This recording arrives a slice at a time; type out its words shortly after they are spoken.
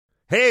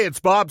Hey, it's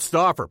Bob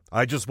Stauffer.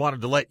 I just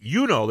wanted to let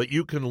you know that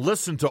you can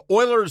listen to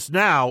Oilers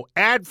Now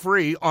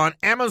ad-free on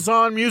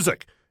Amazon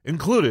Music,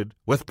 included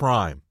with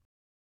Prime.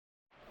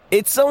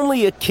 It's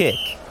only a kick,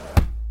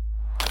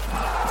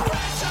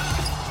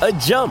 a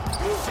jump,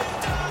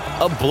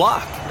 a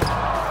block.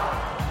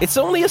 It's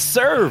only a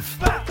serve.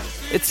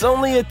 It's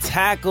only a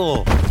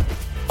tackle,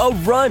 a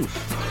run.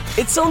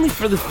 It's only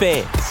for the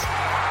fans.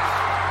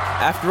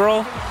 After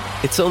all,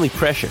 it's only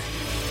pressure.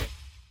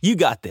 You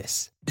got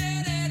this.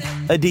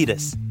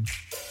 Adidas.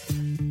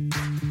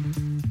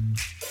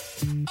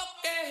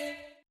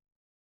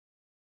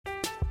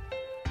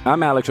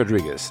 I'm Alex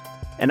Rodriguez.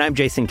 And I'm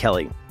Jason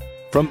Kelly.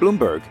 From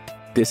Bloomberg,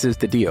 this is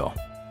The Deal.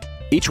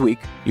 Each week,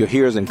 you'll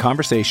hear us in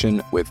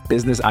conversation with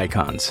business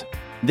icons.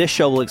 This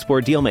show will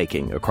explore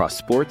deal-making across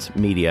sports,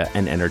 media,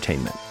 and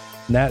entertainment.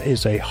 That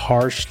is a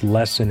harsh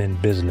lesson in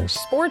business.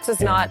 Sports is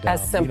not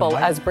as simple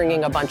as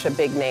bringing a bunch of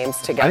big names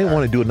together. I didn't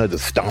want to do another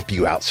stomp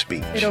you out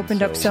speech. It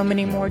opened up so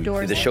many more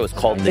doors. The show is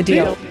called The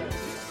Deal.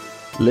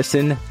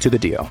 Listen to The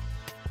Deal.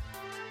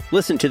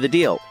 Listen to The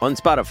Deal on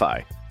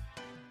Spotify.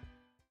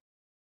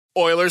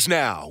 Oilers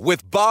Now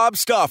with Bob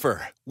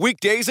Stauffer.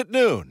 Weekdays at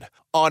noon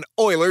on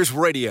Oilers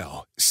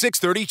Radio,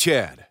 630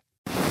 CHED.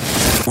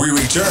 We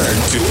return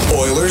to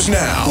Oilers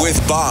Now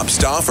with Bob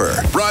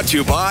Stauffer. Brought to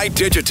you by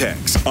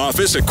Digitex.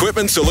 Office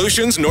Equipment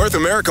Solutions North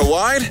America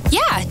wide?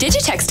 Yeah,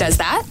 Digitex does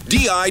that.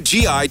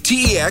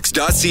 Digitex.ca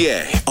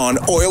on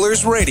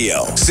Oilers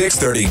Radio,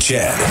 630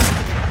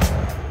 CHED.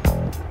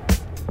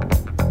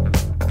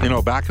 You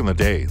know, back in the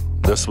day,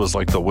 this was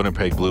like the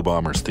Winnipeg Blue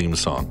Bombers theme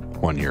song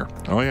one year.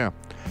 Oh, yeah.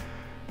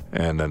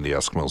 And then the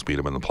Eskimos beat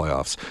them in the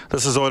playoffs.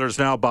 This is Oilers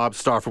Now, Bob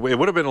Stauffer. It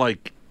would have been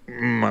like,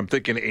 I'm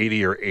thinking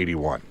 80 or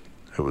 81.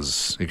 It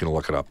was, you can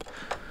look it up.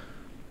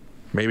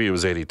 Maybe it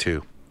was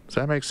 82. Does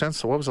that make sense?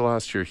 So what was the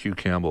last year Hugh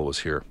Campbell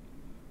was here?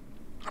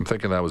 I'm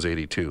thinking that was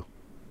 82.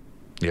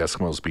 The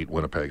Eskimos beat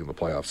Winnipeg in the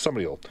playoffs.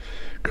 Somebody will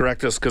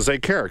correct us because they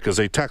care, because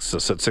they text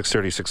us at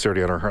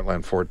 630 on our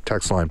Heartland Ford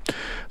text line.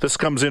 This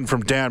comes in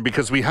from Dan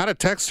because we had a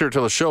texter to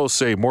the show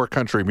say more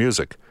country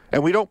music.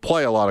 And we don't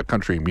play a lot of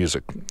country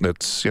music.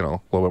 It's, you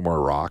know, a little bit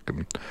more rock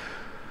and,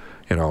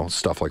 you know,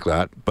 stuff like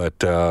that.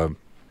 But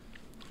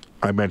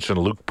I mentioned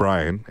Luke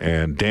Bryan,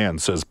 and Dan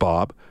says,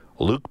 Bob,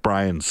 Luke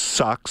Bryan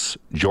sucks.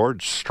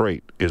 George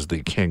Strait is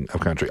the king of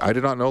country. I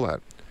did not know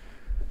that.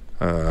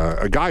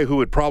 A guy who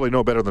would probably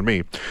know better than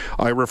me.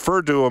 I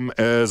referred to him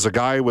as a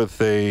guy with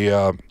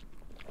a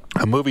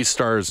movie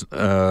star's,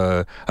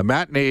 a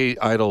matinee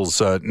idol's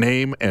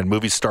name and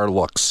movie star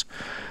looks.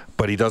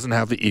 But he doesn't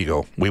have the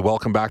ego. We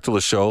welcome back to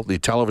the show the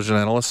television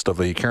analyst of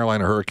the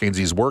Carolina Hurricanes.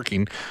 He's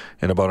working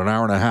in about an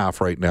hour and a half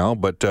right now.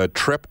 But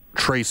Tripp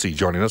Tracy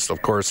joining us,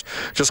 of course.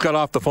 Just got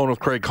off the phone with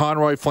Craig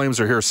Conroy.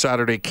 Flames are here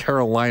Saturday,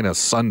 Carolina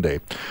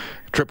Sunday.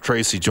 Tripp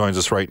Tracy joins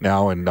us right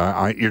now, and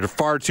you're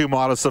far too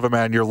modest of a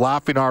man. You're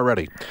laughing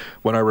already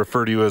when I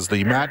refer to you as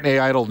the matinee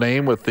idol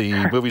name with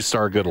the movie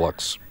star good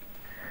looks.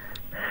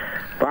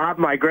 Bob,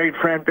 my great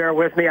friend, bear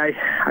with me.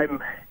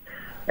 I'm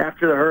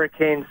after the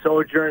hurricane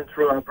sojourn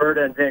through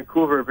Alberta and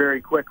Vancouver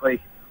very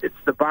quickly. It's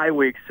the bye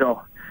week,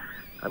 so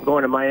I'm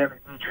going to Miami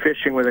Beach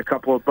fishing with a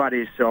couple of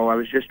buddies, so I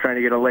was just trying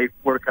to get a late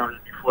workout in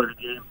before the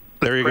game.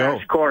 There you go.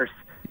 Crash course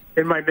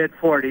in my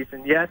mid-40s.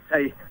 And yes,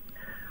 I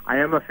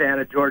am a fan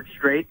of George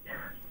Strait.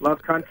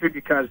 Love country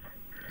because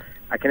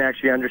I can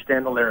actually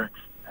understand the lyrics.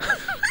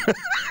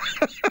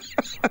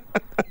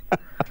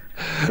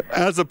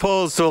 As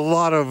opposed to a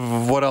lot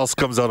of what else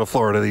comes out of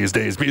Florida these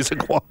days,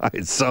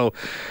 music-wise. So,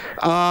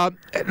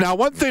 now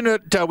one thing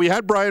that we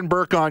had Brian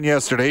Burke on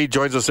yesterday. He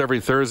joins us every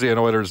Thursday on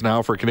Oilers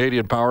Now for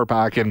Canadian Power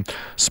Pack. And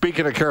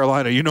speaking of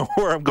Carolina, you know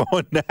where I'm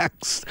going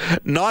next.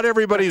 Not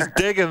everybody's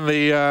digging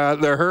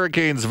the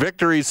Hurricanes'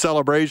 victory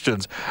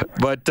celebrations,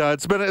 but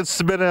it's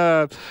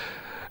been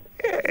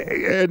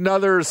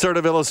another sort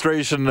of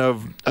illustration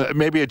of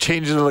maybe a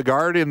change in the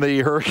guard in the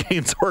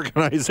Hurricanes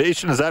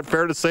organization. Is that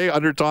fair to say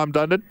under Tom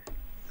Dundon?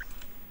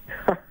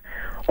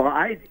 Well,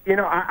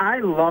 I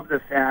love the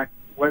fact,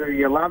 whether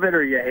you love it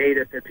or you hate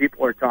it, that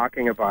people are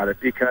talking about it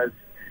because,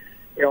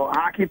 you know,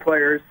 hockey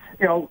players,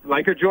 you know,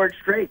 like a George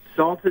Strait,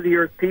 salt of the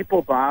earth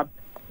people, Bob,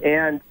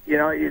 and, you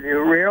know, you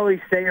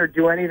rarely say or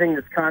do anything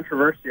that's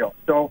controversial.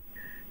 So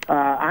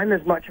I'm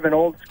as much of an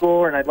old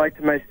schooler, and I'd like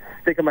to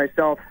think of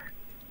myself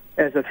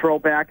as a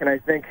throwback, and I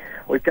think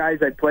with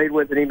guys I played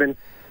with and even,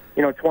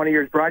 you know, 20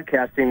 years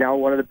broadcasting now,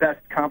 one of the best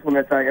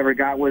compliments I ever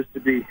got was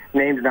to be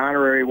named an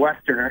honorary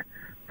Westerner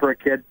for a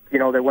kid, you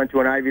know, that went to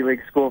an Ivy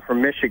League school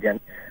from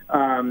Michigan.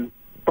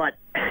 But,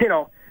 you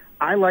know,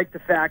 I like the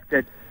fact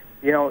that,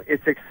 you know,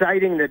 it's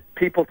exciting that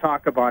people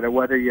talk about it,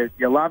 whether you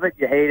love it,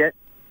 you hate it.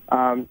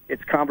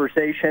 It's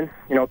conversation.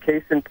 You know,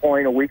 case in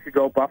point, a week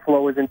ago,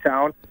 Buffalo was in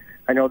town.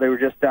 I know they were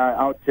just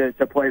out to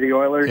play the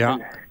Oilers. Yeah.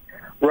 And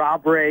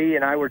Rob Ray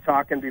and I were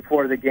talking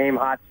before the game,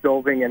 hot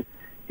stoving, and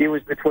he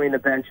was between the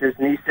benches,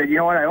 and he said, you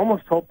know what, I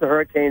almost hope the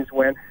Hurricanes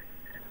win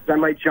because I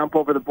might jump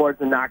over the boards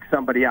and knock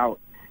somebody out.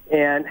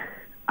 And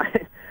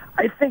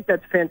I think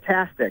that's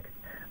fantastic.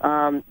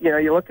 You know,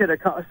 you look at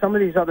some of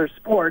these other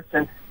sports,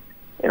 and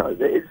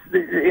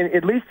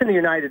at least in the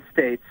United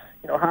States,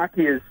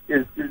 hockey is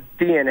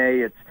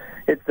DNA.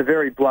 It's the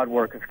very blood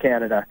work of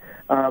Canada.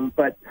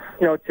 But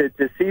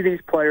to see these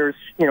players,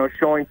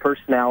 showing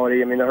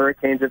personality. I mean, the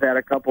Hurricanes have had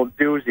a couple of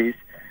doozies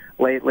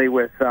lately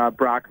with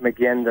Brock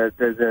McGinn,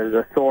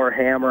 the Thor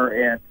hammer,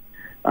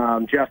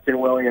 and Justin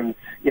Williams,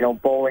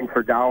 bowling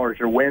for dollars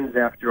or wins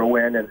after a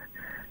win. And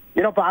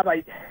Bob,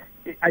 I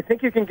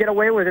think you can get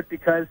away with it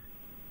because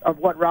of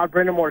what Rod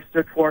Brind'Amour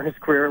stood for in his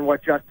career and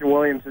what Justin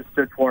Williams has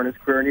stood for in his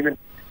career, and even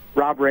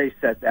Rob Ray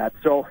said that.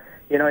 So,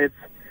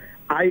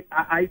 I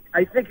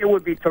think it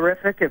would be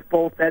terrific if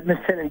both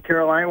Edmonton and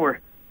Carolina were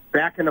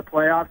back in the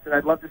playoffs, and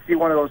I'd love to see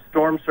one of those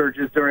storm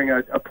surges during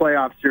a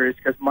playoff series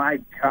because, my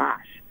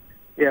gosh,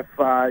 if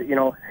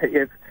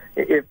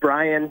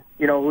Brian,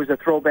 who's a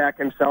throwback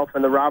himself,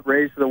 and the Rob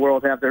Rays of the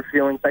world have their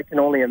feelings, I can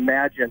only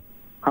imagine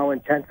how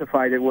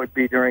intensified it would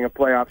be during a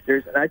playoff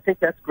series, and I think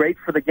that's great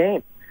for the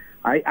game.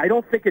 I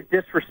don't think it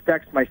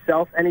disrespects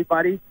myself,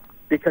 anybody,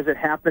 because it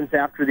happens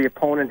after the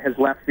opponent has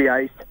left the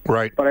ice.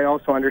 Right. But I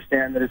also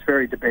understand that it's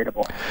very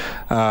debatable.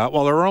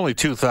 Well, there were only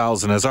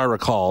 2,000, as I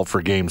recall,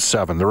 for Game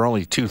 7. There were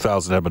only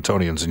 2,000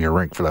 Edmontonians in your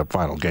rink for that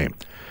final game.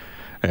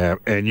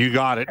 And you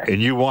got it,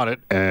 and you won it,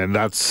 and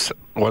that's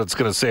what it's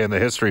going to say in the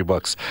history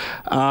books.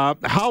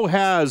 How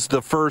has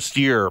the first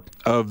year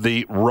of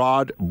the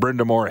Rod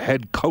Brind'Amour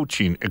head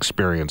coaching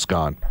experience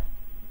gone?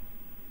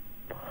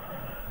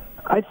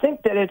 I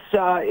think that it's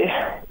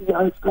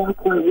gone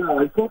quite well.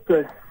 I think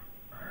that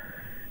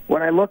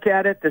when I look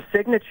at it, the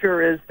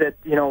signature is that,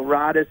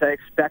 Rod, as I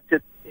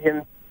expected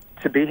him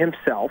to be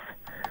himself,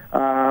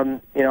 and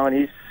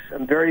I'm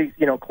very,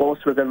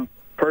 close with him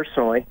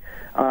personally.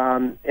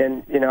 And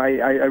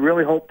I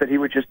really hope that he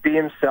would just be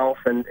himself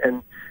and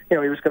he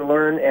was going to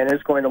learn and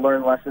is going to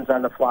learn lessons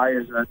on the fly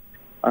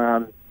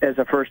as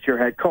a first-year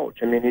head coach.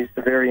 I mean, he's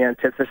the very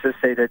antithesis,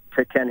 say, to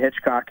Ken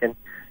Hitchcock in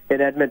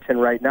Edmonton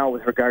right now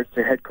with regards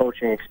to head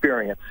coaching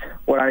experience.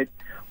 What I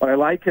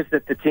like is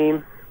that the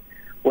team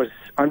was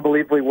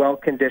unbelievably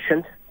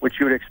well-conditioned, which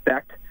you would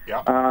expect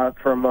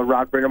from a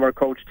Rod Brind'Amour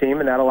coach team,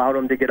 and that allowed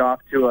them to get off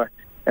to an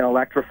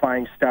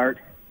electrifying start.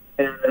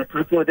 And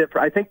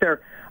I think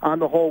they're, on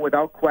the whole,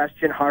 without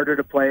question, harder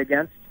to play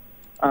against.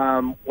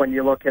 When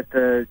you look at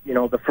the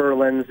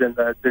Furlans and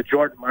the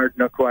Jordan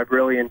Martinook, who I've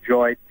really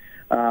enjoyed,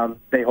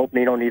 they hope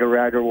Nino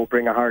Niederreiter will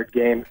bring a hard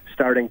game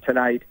starting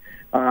tonight.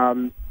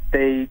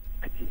 They've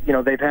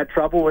had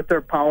trouble with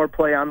their power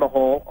play on the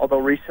whole, although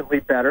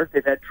recently better.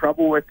 They've had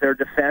trouble with their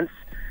defense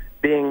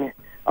being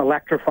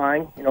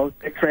electrifying.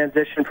 Big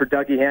transition for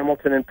Dougie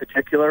Hamilton in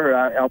particular.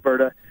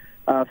 Alberta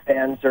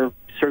fans are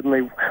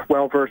certainly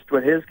well-versed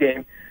with his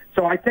game.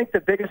 So I think the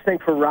biggest thing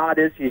for Rod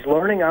is he's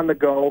learning on the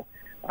go,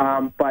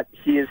 but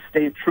he has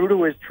stayed true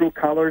to his true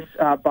colors,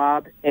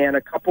 Bob, and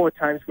a couple of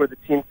times where the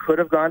team could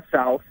have gone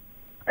south.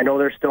 I know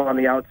they're still on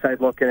the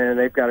outside looking in, and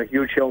they've got a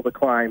huge hill to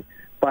climb,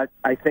 but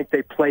I think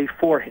they play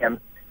for him,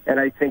 and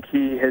I think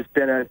he has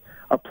been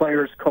a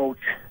player's coach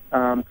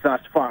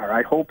thus far.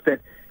 I hope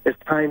that as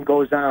time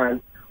goes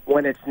on,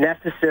 when it's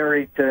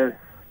necessary to,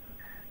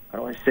 I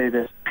always say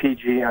this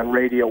PG on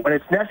radio, when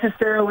it's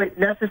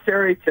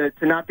necessary to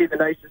not be the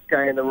nicest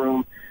guy in the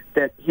room,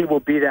 that he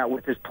will be that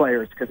with his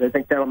players, because I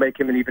think that'll make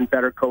him an even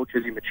better coach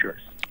as he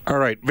matures. All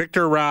right,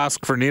 Victor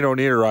Rask for Nino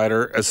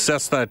Niederreiter.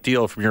 Assess that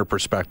deal from your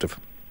perspective.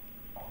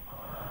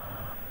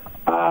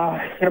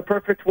 In a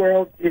perfect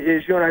world,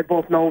 as you and I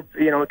both know,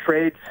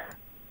 trades,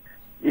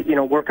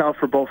 work out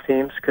for both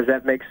teams because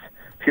that makes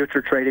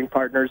future trading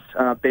partners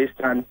based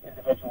on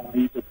individual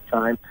needs at the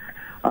time.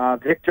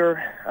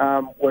 Victor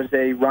was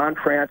a Ron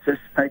Francis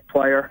type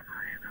player,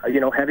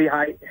 heavy,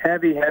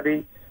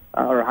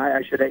 or high,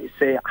 I should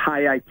say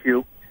high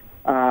IQ.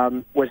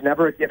 Was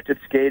never a gifted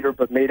skater,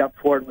 but made up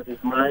for it with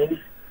his mind.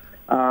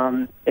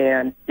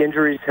 And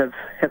injuries have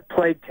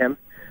plagued him.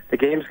 The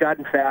game's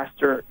gotten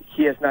faster.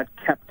 He has not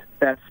kept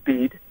that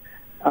speed.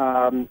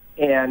 And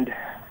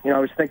I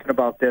was thinking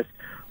about this.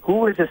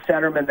 Who is a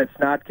centerman that's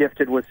not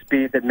gifted with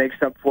speed that makes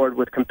up for it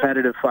with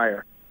competitive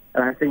fire?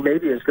 And I think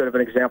maybe as good of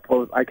an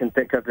example I can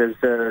think of is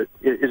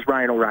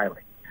Ryan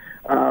O'Reilly.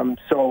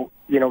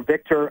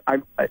 Victor,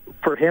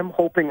 for him,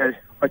 hoping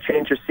a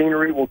change of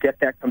scenery will get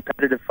that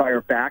competitive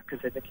fire back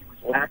because I think he was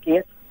lacking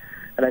it.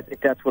 And I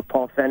think that's what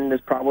Paul Fenton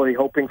is probably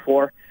hoping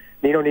for.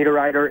 Nino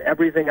Niederreiter,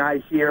 everything I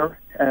hear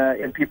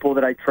and people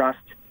that I trust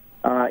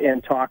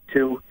and talk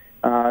to,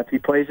 if he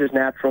plays his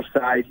natural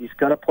side, he's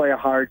going to play a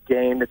hard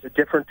game. It's a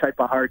different type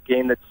of hard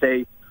game that,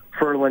 say,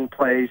 Furlan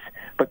plays,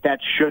 but that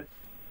should,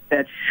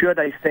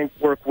 I think,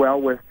 work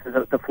well with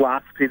the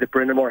philosophy that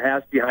Brind'Amour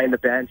has behind the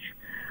bench.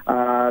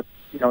 A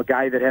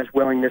guy that has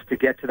willingness to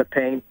get to the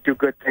paint, do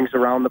good things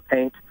around the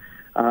paint,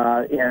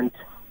 and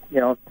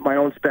my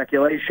own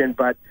speculation,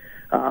 but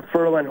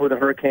Furlan, who the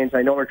Hurricanes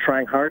I know are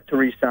trying hard to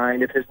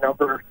re-sign, if his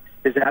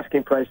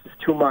asking price is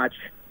too much,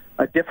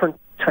 a different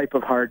type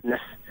of hardness,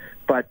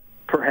 but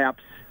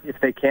perhaps if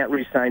they can't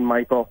re-sign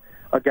Michael,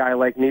 a guy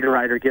like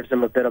Niederreiter gives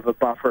him a bit of a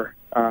buffer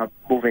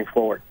moving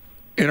forward.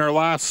 In our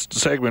last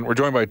segment, we're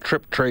joined by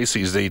Trip Tracy,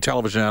 he's the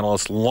television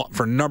analyst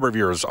for a number of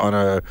years on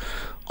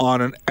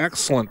an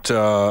excellent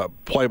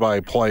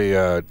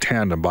play-by-play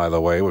tandem, by the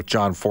way, with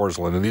John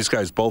Forsland. And these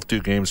guys both do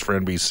games for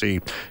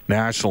NBC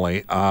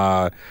nationally.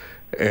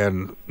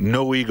 And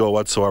no ego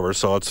whatsoever,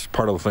 so it's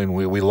part of the thing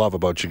we love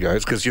about you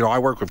guys. Because, I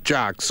work with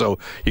Jack, so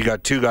you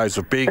got two guys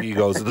with big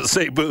egos in the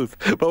same booth.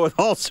 But with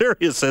all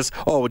seriousness,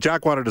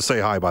 Jack wanted to say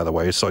hi, by the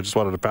way, so I just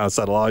wanted to pass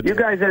that along. You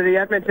guys are the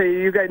Edmonton,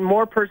 you got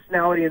more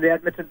personality in the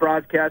Edmonton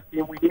broadcast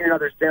team. We need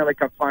another Stanley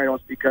Cup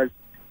Finals because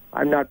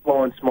I'm not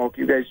blowing smoke.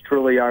 You guys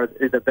truly are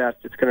the best.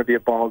 It's going to be a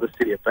ball to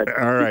see it. But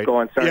all right. Keep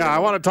going. Sorry. Yeah, I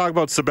want to talk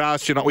about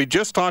Sebastian. We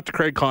just talked to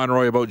Craig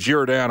Conroy about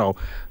Giordano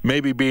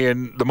maybe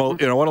being the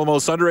most, one of the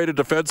most underrated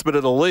defensemen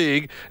in the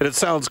league. And it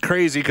sounds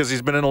crazy because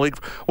he's been in the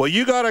league. Well,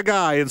 you got a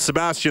guy in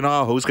Sebastian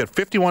Aho who's got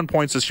 51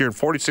 points this year in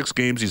 46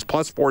 games. He's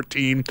plus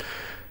 14.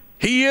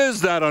 He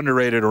is that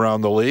underrated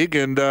around the league.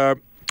 And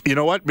you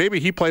know what?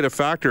 Maybe he played a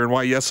factor in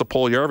why Jesse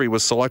Puljujärvi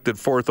was selected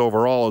 4th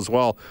overall as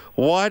well.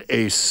 What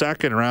a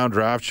second-round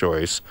draft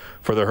choice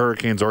for the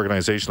Hurricanes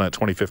organization, that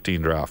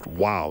 2015 draft.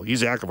 Wow,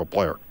 he's a heck of a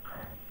player.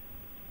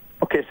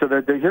 Okay, so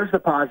here's the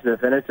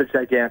positive, and it's a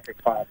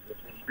gigantic positive.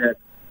 That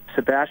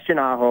Sebastian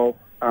Aho,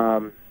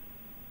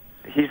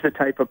 he's the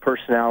type of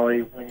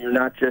personality when you're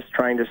not just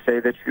trying to say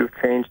that you've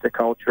changed the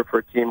culture for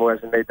a team who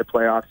hasn't made the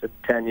playoffs in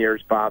 10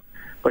 years, Bob,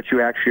 but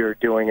you actually are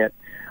doing it.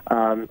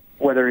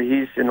 Whether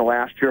he's in the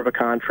last year of a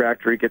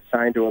contract or he gets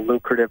signed to a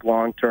lucrative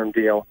long-term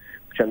deal,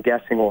 which I'm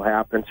guessing will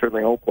happen,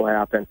 certainly hope will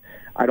happen,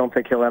 I don't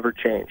think he'll ever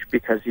change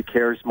because he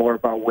cares more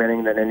about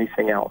winning than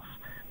anything else.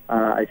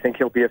 I think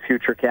he'll be a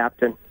future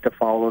captain to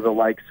follow the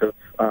likes of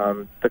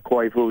the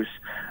Koivus,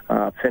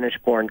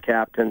 Finnish-born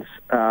captains.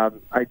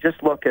 I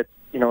just look at,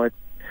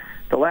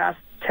 the last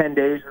 10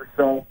 days or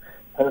so,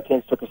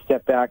 Hurricanes took a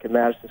step back at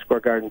Madison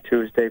Square Garden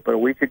Tuesday, but a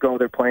week ago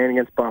they're playing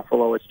against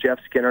Buffalo. It's Jeff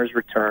Skinner's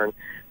return.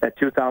 That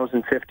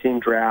 2015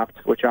 draft,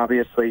 which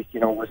obviously,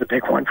 was a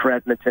big one for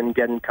Edmonton,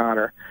 getting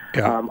Connor.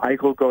 Yeah.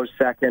 Eichel goes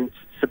second.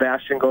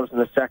 Sebastian goes in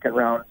the second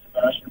round.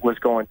 Sebastian was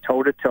going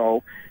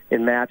toe-to-toe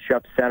in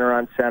matchup center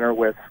on center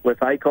with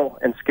Eichel,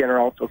 and Skinner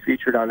also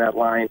featured on that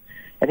line.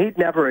 And he'd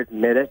never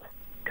admit it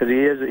because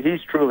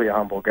he's truly a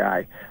humble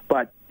guy.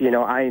 But,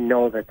 I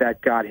know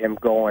that got him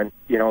going,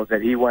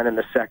 that he went in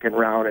the second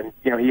round.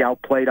 And, he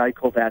outplayed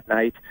Eichel that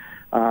night.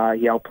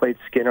 He outplayed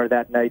Skinner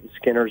that night in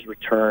Skinner's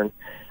return.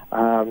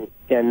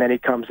 And then he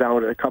comes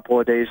out a couple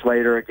of days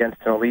later against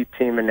an elite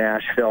team in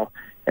Nashville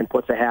and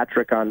puts a hat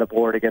trick on the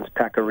board against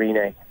Pekka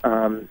Rinne.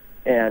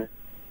 And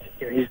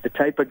he's the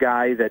type of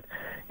guy that,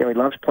 he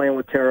loves playing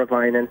with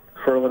Teravainen.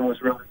 Ferland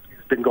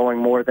he's been going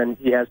more than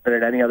he has been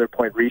at any other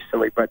point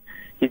recently, but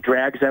he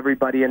drags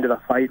everybody into the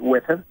fight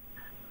with him.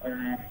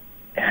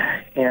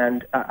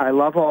 And I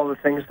love all the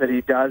things that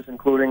he does,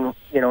 including,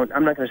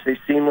 I'm not going to say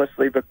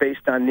seamlessly, but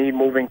based on need,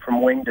 moving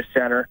from wing to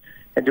center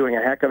and doing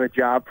a heck of a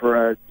job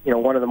for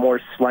one of the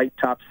more slight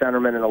top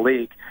centermen in the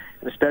league,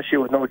 and especially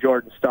with no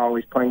Jordan Staal.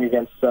 He's playing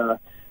against,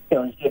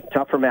 he's getting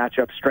tougher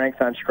matchups,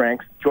 strength on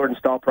strength. Jordan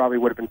Staal probably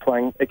would have been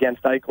playing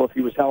against Eichel if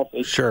he was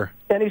healthy. Sure.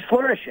 And he's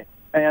flourishing.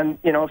 And,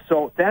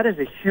 so that is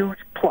a huge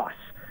plus.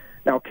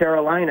 Now,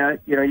 Carolina,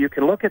 you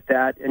can look at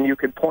that and you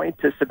can point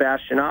to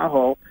Sebastian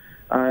Aho,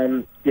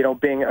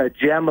 being a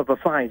gem of a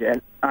find.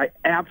 And I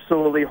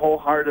absolutely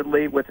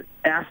wholeheartedly, with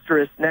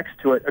asterisk next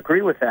to it,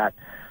 agree with that.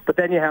 But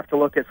then you have to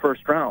look at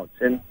first rounds.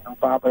 And,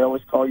 Bob, I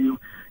always call you,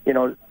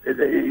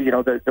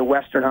 the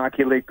Western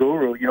Hockey League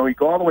guru. You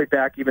go all the way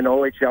back, even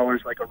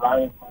OHLers like a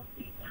Ryan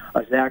Murphy,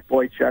 a Zach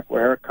Boychuk,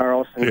 where Erik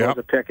Karlsson goes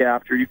a pick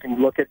after. You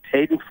can look at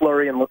Hayden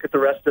Fleury and look at the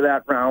rest of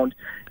that round.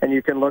 And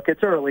you can look,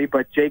 it's early,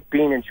 but Jake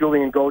Bean and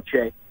Julian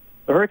Gauthier.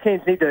 The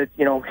Hurricanes need to,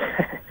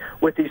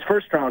 with these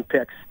first-round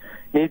picks,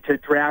 need to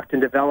draft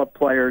and develop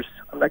players.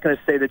 I'm not going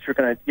to say that you're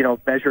going to,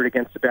 measure it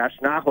against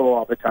Sebastian Aho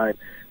all the time,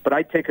 but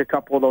I'd take a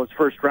couple of those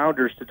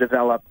first-rounders to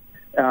develop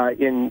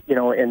and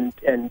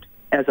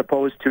as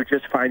opposed to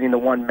just finding the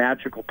one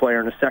magical player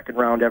in the second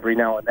round every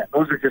now and then.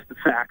 Those are just the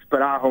facts,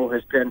 but Aho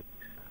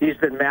he's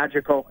been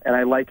magical, and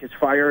I like his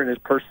fire and his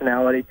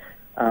personality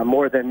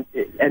more than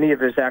any of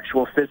his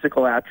actual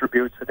physical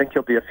attributes. I think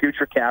he'll be a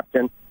future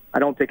captain. I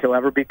don't think he'll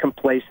ever be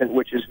complacent,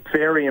 which is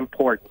very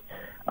important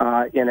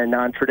in a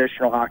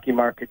non-traditional hockey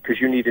market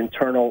because you need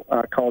internal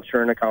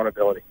culture and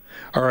accountability.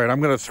 All right, I'm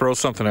going to throw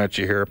something at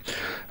you here.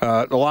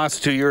 The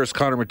last 2 years,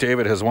 Connor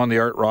McDavid has won the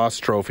Art Ross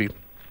Trophy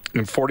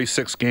in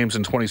 46 games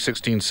in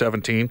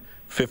 2016-17,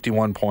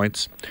 51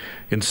 points.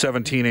 In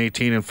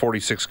 17-18 and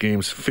 46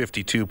 games,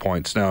 52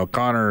 points. Now,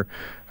 Connor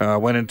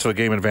went into the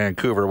game in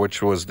Vancouver,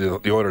 which was the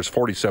Oilers'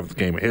 47th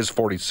game, his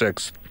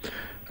 46th.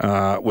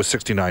 With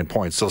 69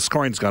 points. So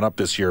scoring's gone up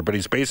this year, but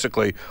he's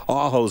basically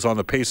Aho's on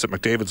the pace that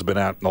McDavid's been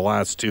at in the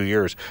last 2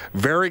 years.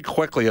 Very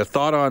quickly, a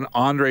thought on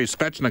Andrei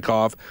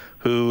Svechnikov,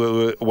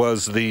 who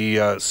was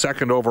the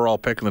second overall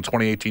pick in the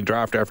 2018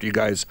 draft after you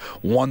guys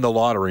won the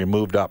lottery and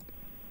moved up.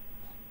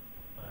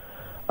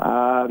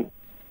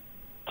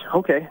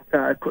 Okay,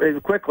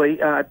 quickly.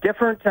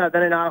 Different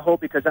than in Aho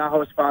because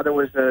Aho's father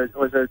was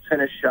a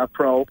Finnish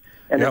pro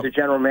and is a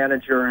general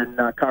manager in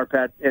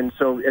Karpat, and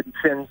so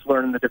Finns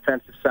learn the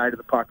defensive side of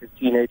the puck as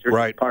teenagers,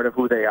 right. Part of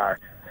who they are.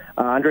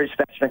 Andrei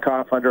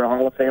Svechnikov, under a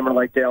Hall of Famer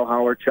like Dale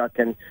Hawerchuk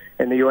and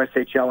in the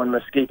USHL and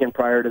Muskegon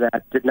prior to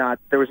that,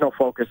 there was no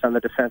focus on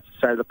the defensive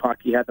side of the puck.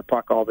 He had the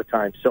puck all the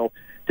time. So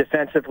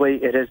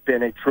defensively, it has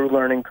been a true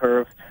learning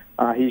curve.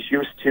 He's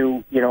used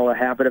to, a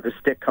habit of a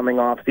stick coming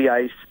off the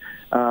ice,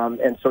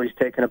 and so he's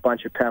taken a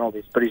bunch of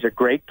penalties. But he's a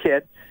great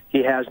kid.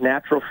 He has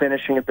natural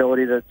finishing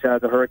ability that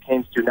the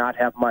Hurricanes do not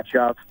have much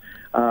of.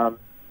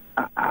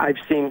 I've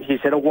seen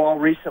he's hit a wall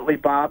recently,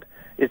 Bob.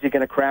 Is he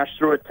going to crash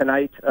through it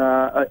tonight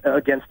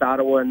against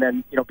Ottawa and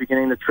then,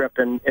 beginning the trip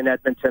in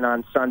Edmonton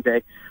on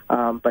Sunday?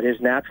 But his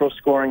natural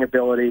scoring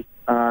ability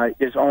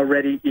is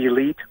already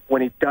elite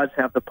when he does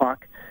have the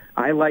puck.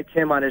 I like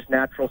him on his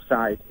natural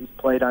side. He's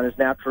played on his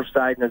natural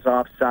side and his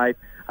offside.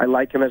 I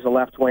like him as a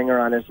left winger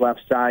on his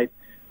left side.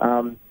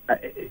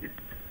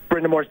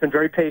 Brind'Amour's been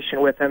very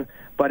patient with him,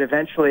 but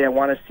eventually I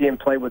want to see him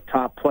play with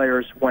top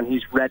players when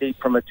he's ready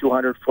from a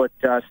 200-foot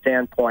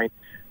standpoint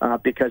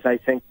because I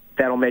think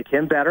that'll make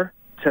him better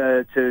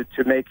to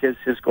make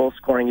his goal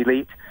scoring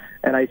elite,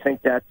 and I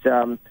think that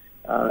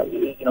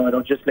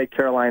it'll just make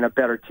Carolina a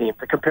better team.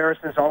 The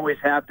comparisons always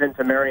have been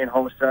to Marian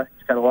Hossa.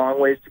 He's got a long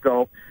ways to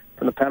go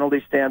from the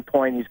penalty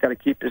standpoint. He's got to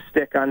keep his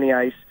stick on the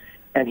ice,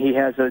 and he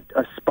has a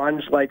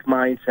sponge-like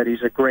mindset.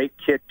 He's a great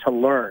kid to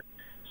learn.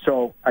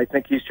 So I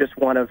think he's just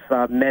one of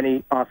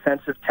many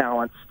offensive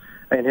talents,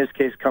 in his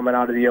case coming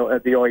out of the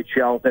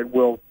OHL, that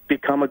will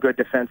become a good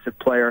defensive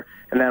player,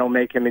 and that'll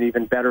make him an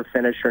even better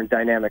finisher and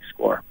dynamic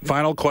scorer.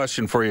 Final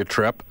question for you,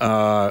 Tripp.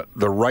 The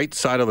right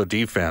side of the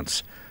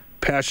defense,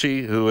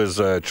 Pesce, who is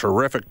a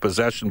terrific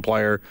possession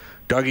player,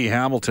 Dougie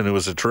Hamilton, who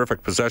was a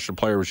terrific possession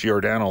player with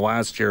Giordano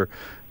last year,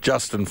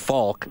 Justin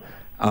Falk.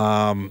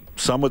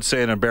 Some would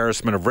say an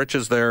embarrassment of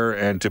riches there,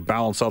 and to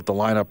balance out the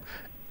lineup,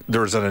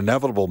 there's an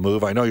inevitable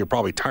move. I know you're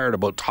probably tired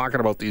about talking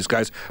about these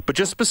guys, but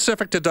just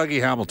specific to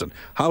Dougie Hamilton,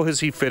 how has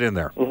he fit in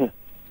there? Mm-hmm.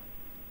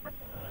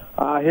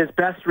 His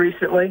best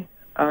recently,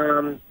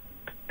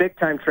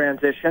 big-time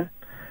transition.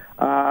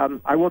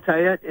 I will tell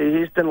you,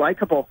 he's been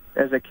likable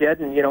as a kid,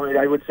 and,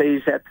 I would say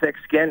he's had thick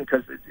skin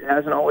because it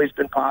hasn't always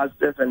been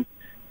positive, and,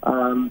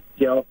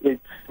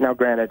 it's, now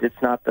granted,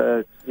 it's not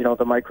the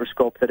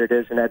microscope that it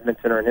is in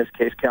Edmonton or in his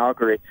case,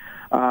 Calgary.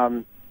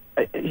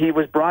 He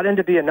was brought in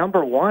to be a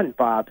number one,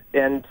 Bob,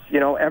 and,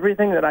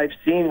 everything that I've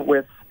seen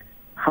with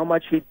how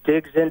much he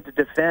digs in to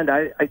defend,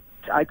 I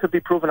could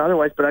be proven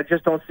otherwise, but I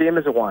just don't see him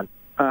as a one.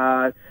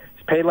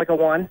 He's paid like a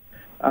one.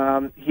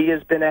 He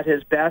has been at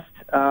his best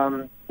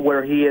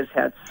where he has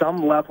had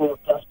some level of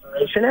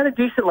desperation and a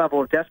decent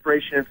level of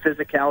desperation and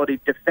physicality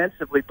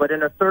defensively, but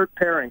in a third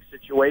pairing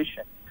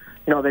situation.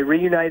 They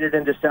reunited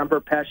in December,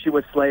 Pesce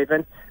with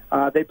Slavin.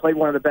 They played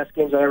one of the best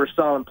games I ever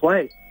saw him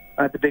play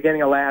at the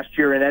beginning of last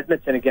year in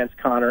Edmonton against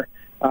Connor.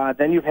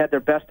 Then you've had their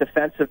best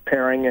defensive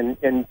pairing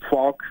in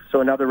Falk, so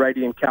another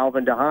righty, and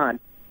Calvin DeHaan.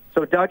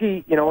 So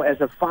Dougie,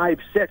 as a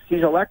 5'6",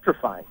 he's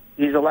electrifying.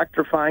 He's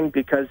electrifying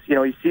because, he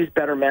sees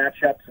better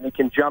matchups and he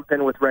can jump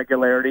in with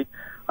regularity.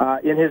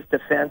 In his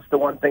defense, the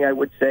one thing I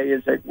would say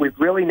is that we've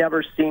really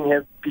never seen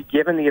him be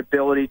given the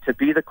ability to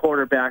be the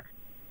quarterback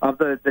of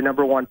the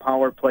number one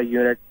power play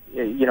unit.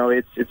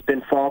 It's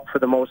been Falk for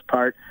the most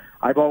part.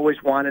 I've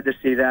always wanted to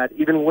see that.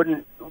 Even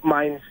wouldn't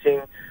mind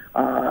seeing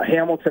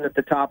Hamilton at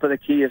the top of the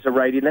key as a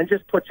righty, and then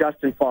just put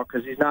Justin Falk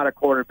because he's not a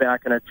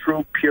quarterback in a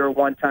true, pure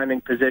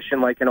one-timing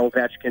position like an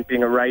Ovechkin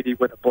being a righty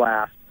with a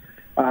blast.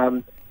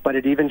 But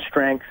at even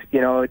strength,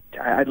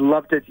 I'd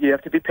love to. You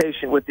have to be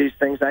patient with these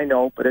things, I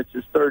know, but it's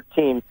his third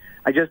team.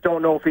 I just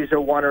don't know if he's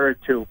a one or a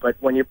two. But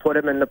when you put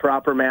him in the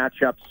proper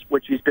matchups,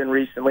 which he's been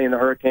recently, and the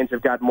Hurricanes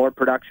have got more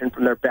production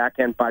from their back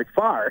end by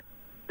far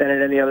than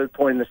at any other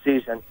point in the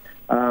season.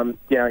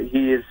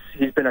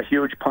 He's been a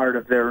huge part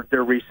of their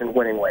recent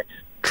winning ways.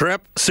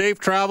 Tripp, safe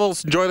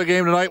travels. Enjoy the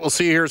game tonight. We'll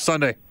see you here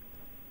Sunday.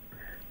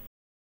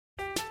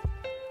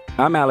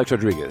 I'm Alex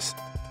Rodriguez.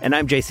 And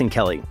I'm Jason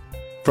Kelly.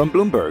 From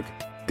Bloomberg,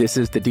 this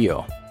is The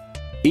Deal.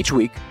 Each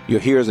week,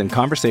 you'll hear us in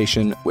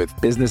conversation with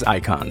business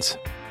icons.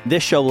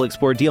 This show will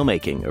explore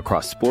deal-making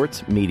across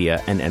sports,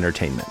 media, and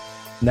entertainment.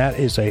 That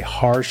is a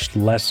harsh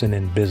lesson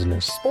in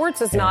business.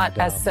 Sports is not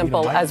as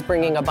simple as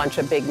bringing a bunch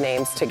of big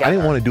names together. I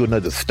didn't want to do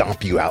another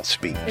stomp you out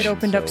speech. It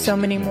opened up so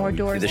many more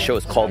doors. The show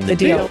is called The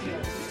Deal.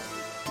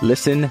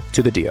 Listen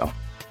to The Deal.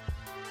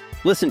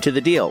 Listen to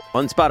The Deal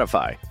on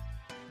Spotify.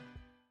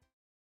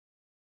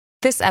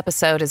 This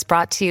episode is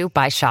brought to you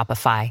by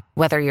Shopify.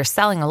 Whether you're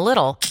selling a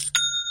little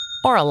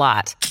or a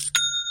lot,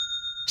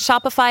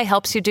 Shopify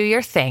helps you do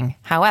your thing,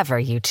 however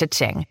you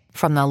cha-ching.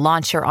 From the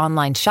launch your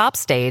online shop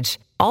stage,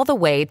 all the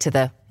way to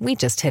the we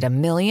just hit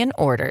 1 million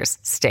orders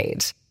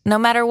stage. No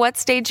matter what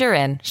stage you're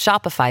in,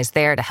 Shopify's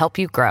there to help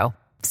you grow.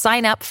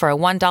 Sign up for a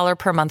 $1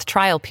 per month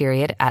trial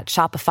period at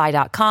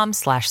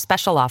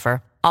shopify.com/special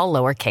offer, all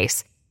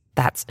lowercase.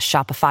 That's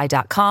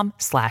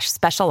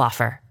shopify.com/special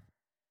offer.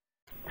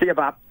 See you,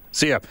 Bob.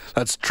 See ya.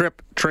 That's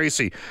Trip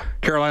Tracy,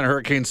 Carolina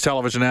Hurricanes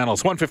television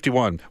analyst.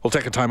 1:51. We'll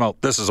take a timeout.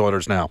 This is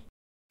Oilers Now.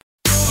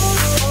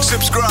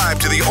 Subscribe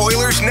to the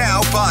Oilers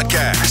Now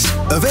podcast.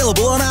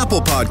 Available on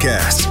Apple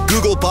Podcasts,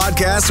 Google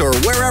Podcasts, or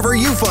wherever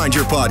you find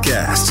your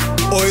podcasts.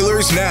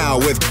 Oilers Now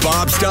with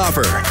Bob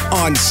Stauffer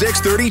on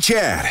 630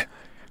 CHED.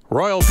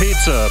 Royal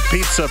Pizza,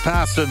 pizza,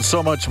 pasta, and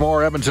so much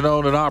more. Edmonton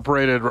owned and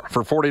operated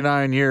for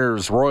 49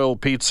 years. Royal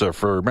Pizza.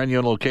 For menu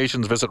and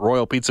locations, visit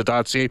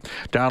royalpizza.ca.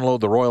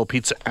 Download the Royal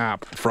Pizza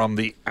app from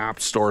the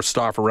App Store.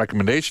 Stauffer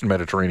recommendation,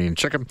 Mediterranean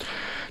chicken.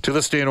 To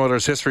this day in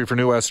Oilers history for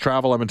New West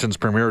Travel, Edmonton's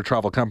premier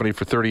travel company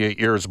for 38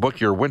 years. Book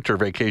your winter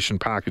vacation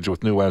package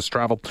with New West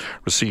Travel.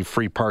 Receive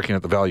free parking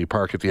at the Value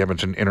Park at the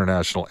Edmonton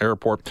International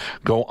Airport.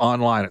 Go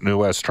online at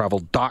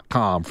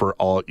newwesttravel.com for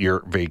all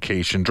your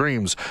vacation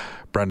dreams.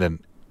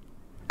 Brendan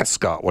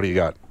Scott, what do you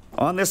got?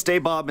 On this day,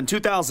 Bob, in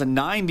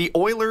 2009, the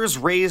Oilers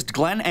raised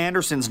Glenn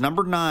Anderson's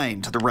number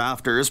 9 to the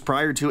rafters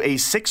prior to a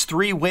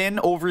 6-3 win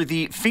over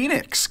the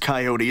Phoenix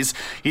Coyotes.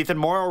 Ethan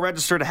Morrow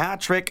registered a hat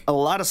trick.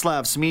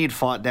 Ladislav Smid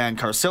fought Dan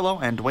Carcillo,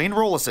 and Dwayne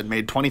Rollison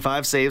made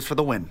 25 saves for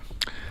the win.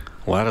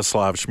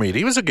 Ladislav Smid,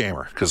 he was a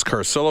gamer because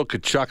Carcillo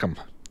could chuck him.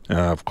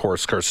 Of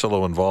course,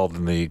 Carcillo involved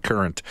in the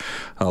current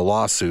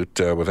lawsuit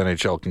with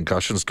NHL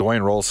concussions.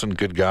 Dwayne Rollison,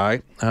 good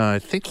guy. I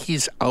think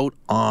he's out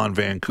on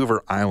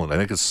Vancouver Island. I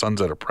think his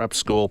son's at a prep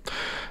school.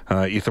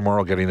 Ethan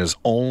Morrow getting his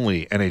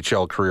only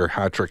NHL career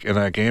hat trick in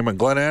that game. And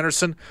Glenn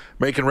Anderson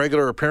making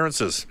regular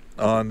appearances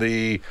on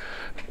the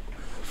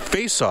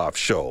Face-Off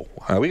show.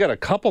 We got a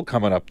couple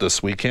coming up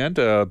this weekend.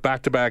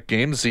 Back-to-back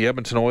games, the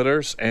Edmonton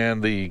Oilers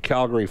and the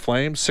Calgary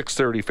Flames.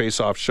 6:30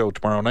 Face-Off show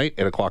tomorrow night,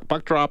 8 o'clock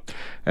puck drop.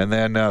 And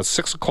then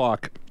 6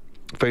 o'clock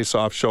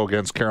Face-Off show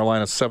against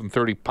Carolina,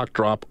 7:30 puck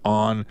drop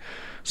on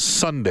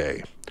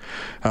Sunday.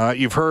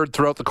 You've heard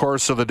throughout the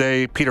course of the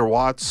day, Peter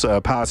Watts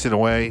passing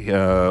away,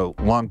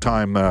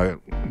 long-time,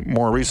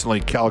 more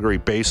recently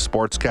Calgary-based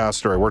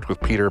sportscaster. I worked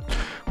with Peter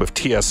with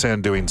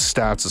TSN doing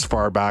stats as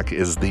far back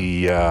as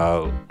the,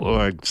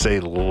 I'd say,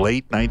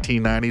 late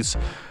 1990s.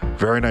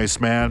 Very nice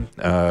man.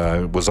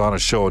 Was on a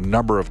show a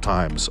number of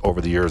times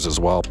over the years as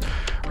well.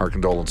 Our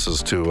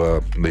condolences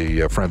to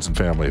the friends and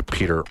family of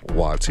Peter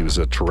Watts. He was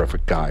a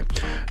terrific guy.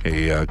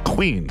 A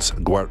Queens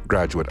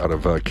graduate out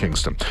of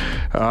Kingston.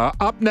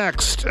 Up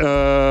next,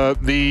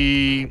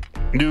 the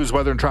news,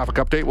 weather, and traffic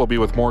update will be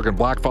with Morgan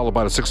Black, followed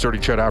by the 6:30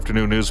 CHED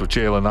Afternoon News with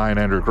Jalen Nye and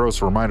Andrew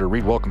Gross. A reminder,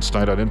 Reed Wilkins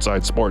tonight on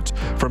Inside Sports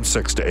from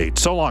 6 to 8.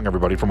 So long,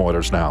 everybody, from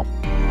Oilers Now.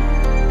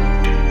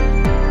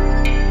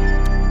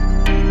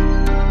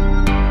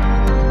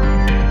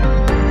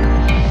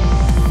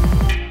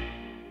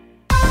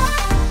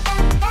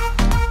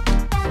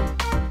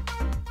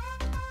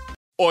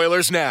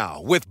 Oilers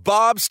Now with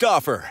Bob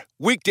Stauffer.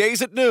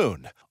 Weekdays at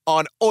noon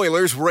on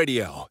Oilers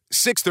Radio,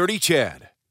 630 CHED.